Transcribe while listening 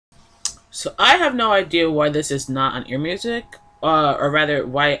So I have no idea why this is not on ear music, or rather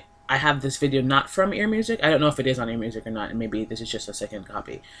why I have this video not from ear music. I don't know if it is on ear music or not, and maybe this is just a second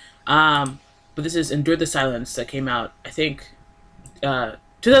copy. But this is Endure the Silence that came out, I think,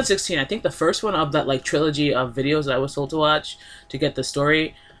 2016. I think the first one of that like trilogy of videos that I was told to watch to get the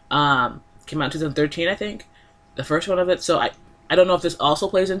story came out in 2013, I think. The first one of it. So I don't know if this also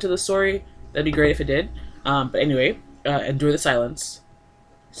plays into the story. That'd be great if it did. But anyway, Endure the Silence.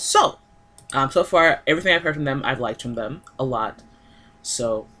 So, so far, everything I've heard from them, I've liked from them a lot.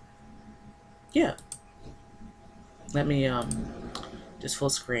 So, yeah. Let me just full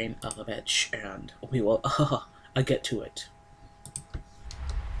screen of a bitch, and we will get to it.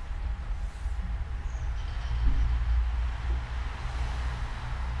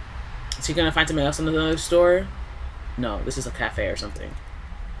 Is he gonna find something else in another store? No, this is a cafe or something.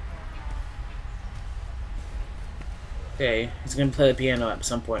 Okay, he's gonna play the piano at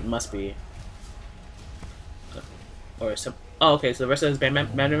some point. Must be. Or some. Oh, okay. So the rest of his band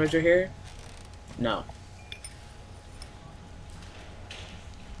members are here. No.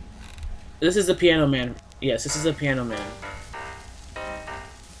 This is the piano man. Yes, this is the piano man.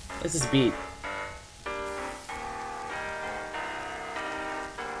 This is beat.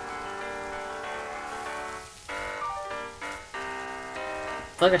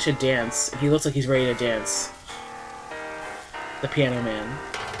 I feel like I should dance. He looks like he's ready to dance. The piano man.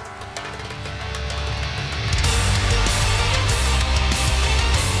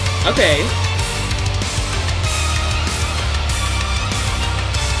 Okay.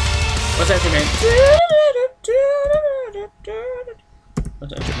 What's that, man?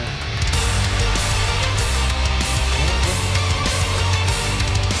 What's that, man?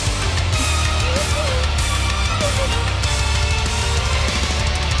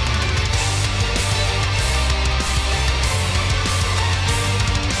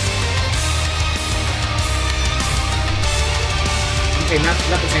 Okay, not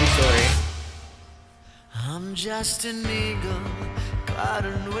the same story. I'm just an eagle, caught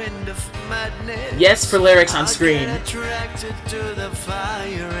in wind of madness. Yes, for lyrics on screen. I get attracted to the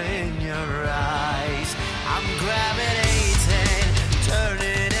fire in your eyes. I'm gravitating,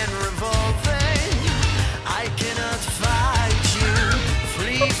 turning and revolving. I cannot fight you,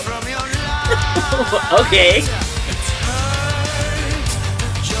 flee from your life. Okay.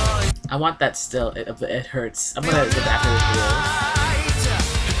 I want that still. It hurts. I'm gonna get after this video.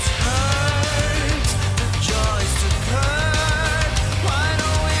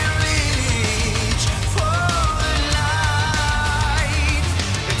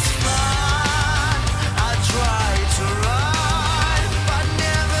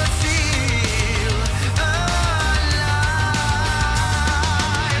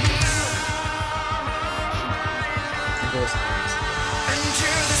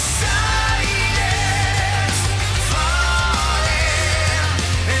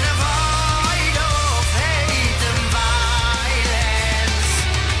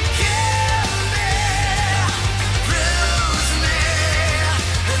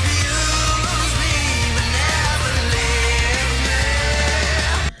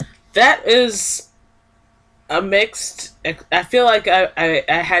 That is a mixed. I feel like I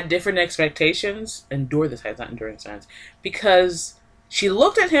had different expectations. Endure the Silence, not Enduring the Silence, because she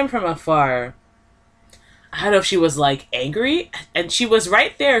looked at him from afar. I don't know if she was like angry, and she was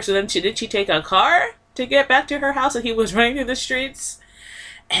right there. So then did she take a car to get back to her house, and he was running through the streets,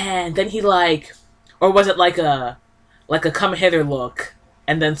 and then he like, or was it like a come hither look,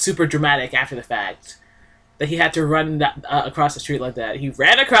 and then super dramatic after the fact? That he had to run across the street like that. He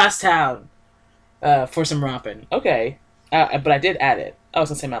ran across town for some romping. Okay. But I did add it. Oh,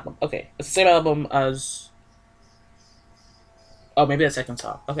 it's the same album. Okay. It's the same album as... Oh, maybe the second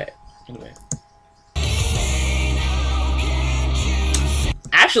song. Okay. Anyway.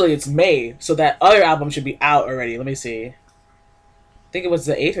 Actually, it's May, so that other album should be out already. Let me see. I think it was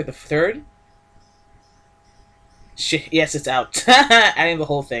the 8th or the 3rd? Shit, yes, it's out. Adding the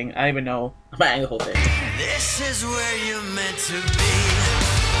whole thing. I don't even know. I'm adding the whole thing. This is where you're meant to be.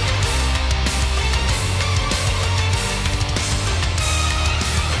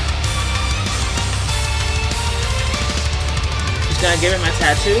 She's gonna give him my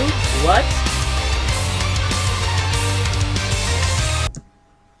tattoo? What?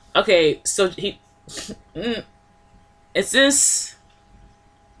 Okay, so he... Is this...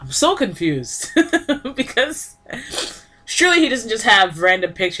 I'm so confused. Because... Surely he doesn't just have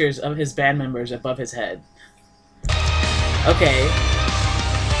random pictures of his band members above his head. Okay.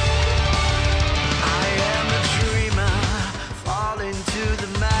 I am a dreamer, fall into the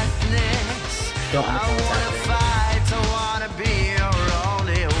madness. Don't understand what's happening. I wanna fight, I wanna be your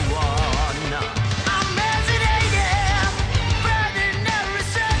only one.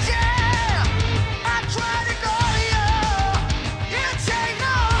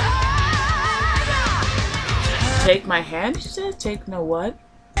 Take my hand, she said? Take no what?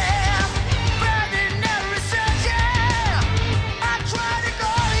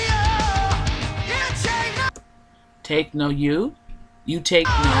 Take no you? You take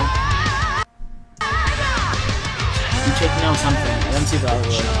no. You take no something. Let me see the other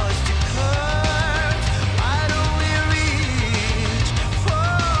one.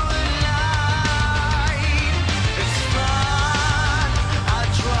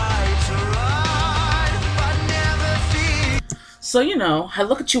 So, you know, I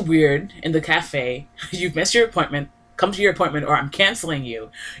look at you weird in the cafe. You've missed your appointment. Come to your appointment or I'm canceling you.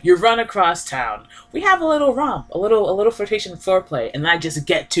 You run across town. We have a little romp, a little flirtation foreplay, and I just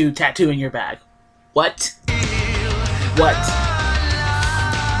get to tattooing your bag. What? What?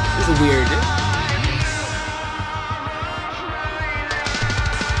 This is weird.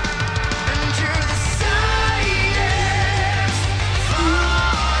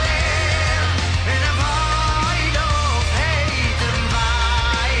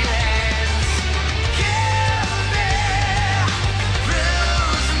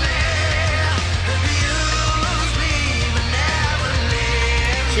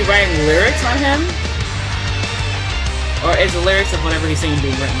 She writing lyrics on him? Or is the lyrics of whatever he's singing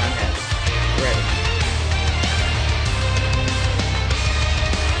being written on him? Right.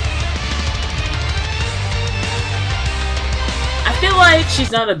 I feel like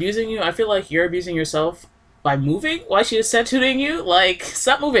she's not abusing you. I feel like you're abusing yourself by moving. Why she is tattooing you? Like,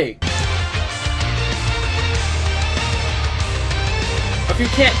 stop moving. If you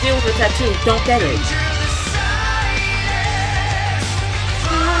can't deal with a tattoo, don't get it.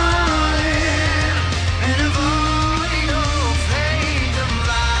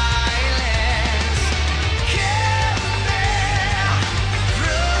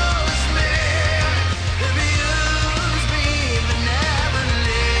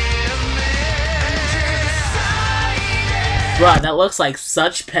 Bruh, that looks like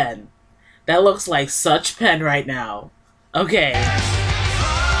such pen. That looks like such pen right now. Okay.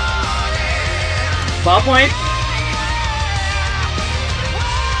 Ballpoint?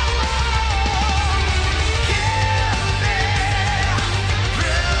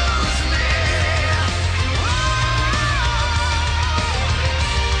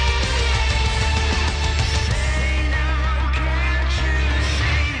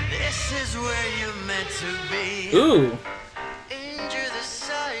 Ooh.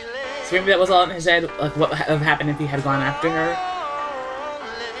 So maybe that was all in his head, like what would have happened if he had gone after her?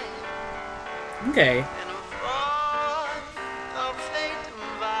 Okay.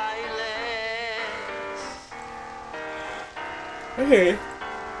 Okay.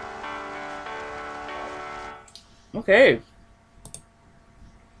 Okay.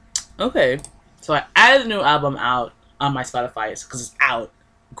 Okay. So I added a new album out on my Spotify because it's out.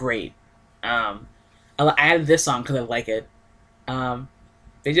 Great. I added this song because I like it.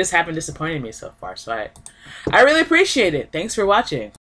 They just haven't disappointed me so far, so I really appreciate it. Thanks for watching.